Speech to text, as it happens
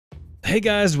Hey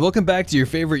guys, welcome back to your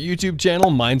favorite YouTube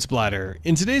channel, Mindsplatter.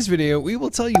 In today's video, we will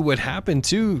tell you what happened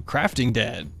to Crafting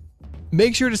Dead.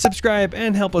 Make sure to subscribe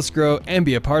and help us grow and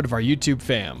be a part of our YouTube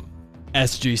fam.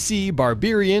 SGC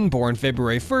Barbarian, born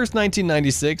February 1st,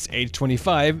 1996, age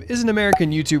 25, is an American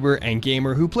YouTuber and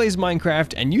gamer who plays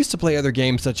Minecraft and used to play other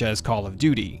games such as Call of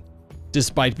Duty.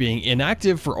 Despite being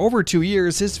inactive for over 2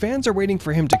 years, his fans are waiting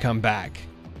for him to come back.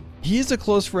 He is a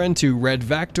close friend to Red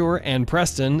Vactor and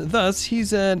Preston, thus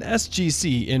he's an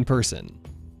SGC in person.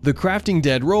 The Crafting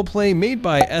Dead roleplay, made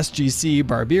by SGC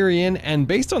Barbarian and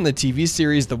based on the TV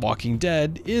series The Walking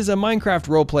Dead, is a Minecraft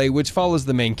roleplay which follows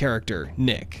the main character,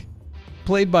 Nick.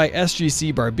 Played by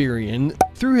SGC Barbarian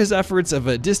through his efforts of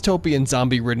a dystopian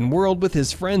zombie-ridden world with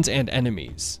his friends and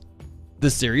enemies. The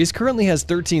series currently has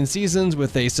 13 seasons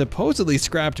with a supposedly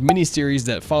scrapped miniseries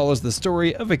that follows the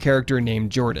story of a character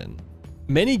named Jordan.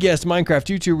 Many guest Minecraft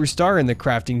YouTubers star in The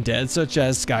Crafting Dead, such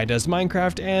as Sky Does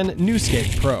Minecraft and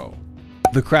Newscape Pro.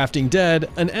 The Crafting Dead,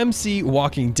 an MC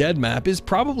Walking Dead map, is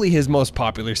probably his most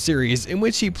popular series, in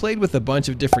which he played with a bunch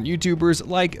of different YouTubers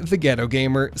like The Ghetto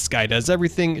Gamer, Sky Does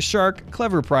Everything, Shark,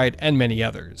 Clever Pride, and many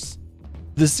others.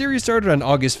 The series started on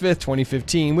August 5th,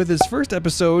 2015 with his first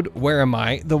episode, Where Am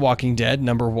I? The Walking Dead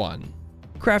 #1.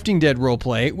 Crafting Dead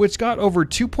roleplay, which got over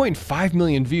 2.5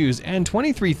 million views and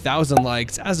 23,000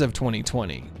 likes as of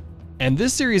 2020. And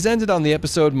this series ended on the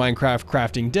episode Minecraft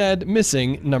Crafting Dead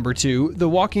Missing #2, The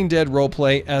Walking Dead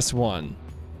Roleplay S1.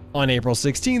 On April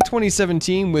 16,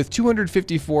 2017 with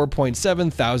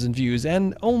 254.7 thousand views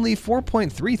and only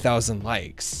 4.3 thousand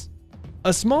likes.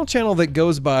 A small channel that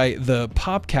goes by The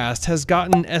Popcast has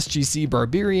gotten SGC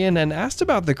Barbarian and asked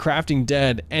about The Crafting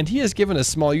Dead, and he has given a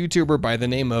small YouTuber by the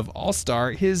name of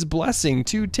Allstar his blessing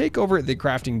to take over The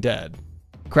Crafting Dead.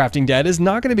 Crafting Dead is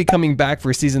not going to be coming back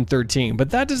for season 13,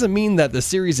 but that doesn't mean that the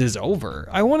series is over.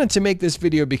 I wanted to make this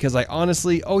video because I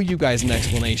honestly owe you guys an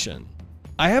explanation.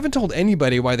 I haven't told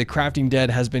anybody why The Crafting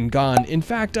Dead has been gone. In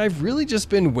fact, I've really just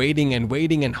been waiting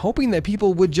and hoping that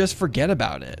people would just forget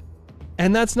about it.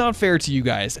 And that's not fair to you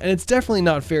guys, and it's definitely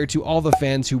not fair to all the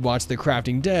fans who watched The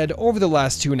Crafting Dead over the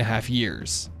last 2.5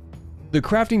 years. The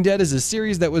Crafting Dead is a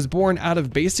series that was born out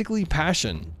of basically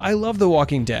passion. I love The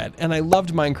Walking Dead, and I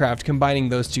loved Minecraft. Combining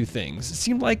those two things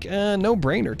seemed like a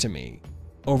no-brainer to me.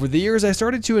 Over the years, I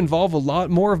started to involve a lot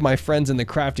more of my friends in The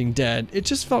Crafting Dead. It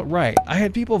just felt right. I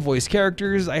had people voice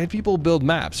characters, I had people build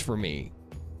maps for me.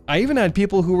 I even had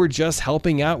people who were just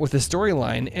helping out with the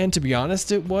storyline, and to be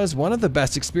honest, it was one of the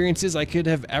best experiences I could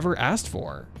have ever asked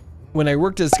for. When I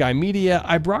worked at Sky Media,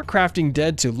 I brought Crafting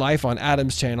Dead to life on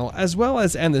Adam's channel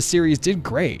and the series did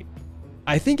great.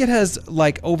 I think it has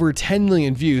like over 10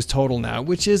 million views total now,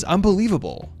 which is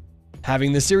unbelievable.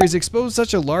 Having the series expose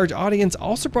such a large audience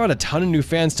also brought a ton of new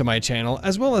fans to my channel,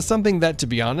 as well as something that, to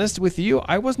be honest with you,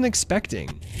 I wasn't expecting.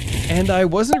 And I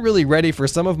wasn't really ready for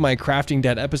some of my Crafting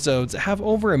Dead episodes to have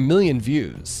over 1 million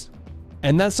views.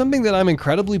 And that's something that I'm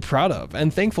incredibly proud of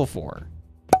and thankful for.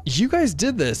 You guys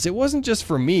did this. It wasn't just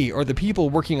for me or the people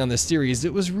working on this series,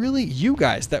 it was really you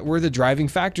guys that were the driving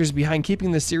factors behind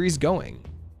keeping the series going.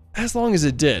 As long as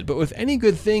it did, but with any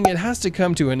good thing, it has to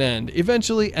come to an end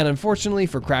eventually, and unfortunately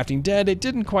for Crafting Dead, it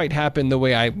didn't quite happen the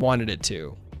way I wanted it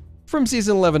to. From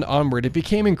season 11 onward, it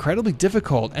became incredibly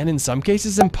difficult and in some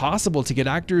cases impossible to get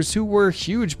actors who were a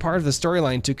huge part of the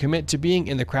storyline to commit to being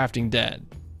in The Crafting Dead.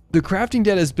 The Crafting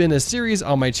Dead has been a series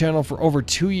on my channel for over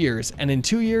 2 years, and in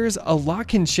 2 years, a lot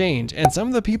can change, and some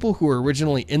of the people who were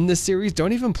originally in this series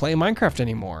don't even play Minecraft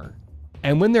anymore.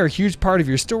 And when they're a huge part of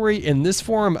your story in this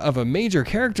form of a major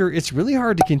character, it's really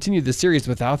hard to continue the series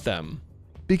without them.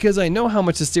 Because I know how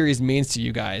much the series means to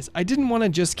you guys, I didn't want to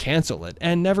just cancel it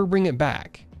and never bring it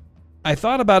back. I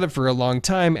thought about it for a long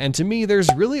time, and to me,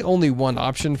 there's really only one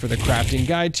option for the Crafting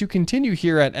Guide to continue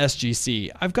here at SGC.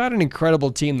 I've got an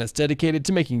incredible team that's dedicated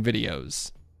to making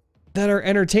videos that are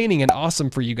entertaining and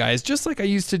awesome for you guys, just like I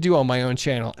used to do on my own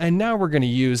channel, and now we're going to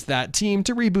use that team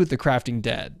to reboot The Crafting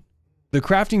Dead. The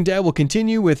Crafting Dead will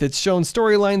continue with its shown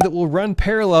storyline that will run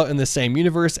parallel in the same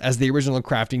universe as the original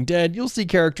Crafting Dead. You'll see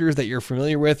characters that you're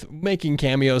familiar with making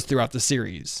cameos throughout the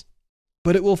series.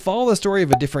 But it will follow the story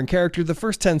of a different character. The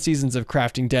first 10 seasons of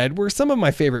Crafting Dead were some of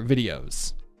my favorite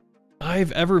videos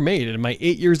I've ever made in my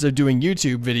 8 years of doing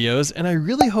YouTube videos, and I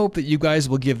really hope that you guys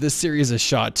will give this series a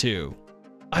shot too.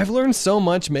 I've learned so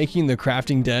much making The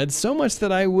Crafting Dead, so much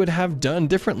that I would have done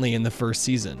differently in the first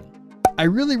season. I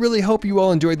really hope you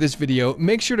all enjoyed this video.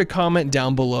 Make sure to comment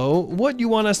down below what you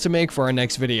want us to make for our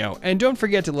next video, and don't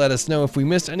forget to let us know if we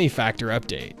missed any factor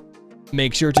update.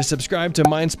 Make sure to subscribe to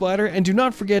Mindsplatter, and do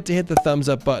not forget to hit the thumbs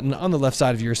up button on the left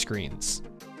side of your screens.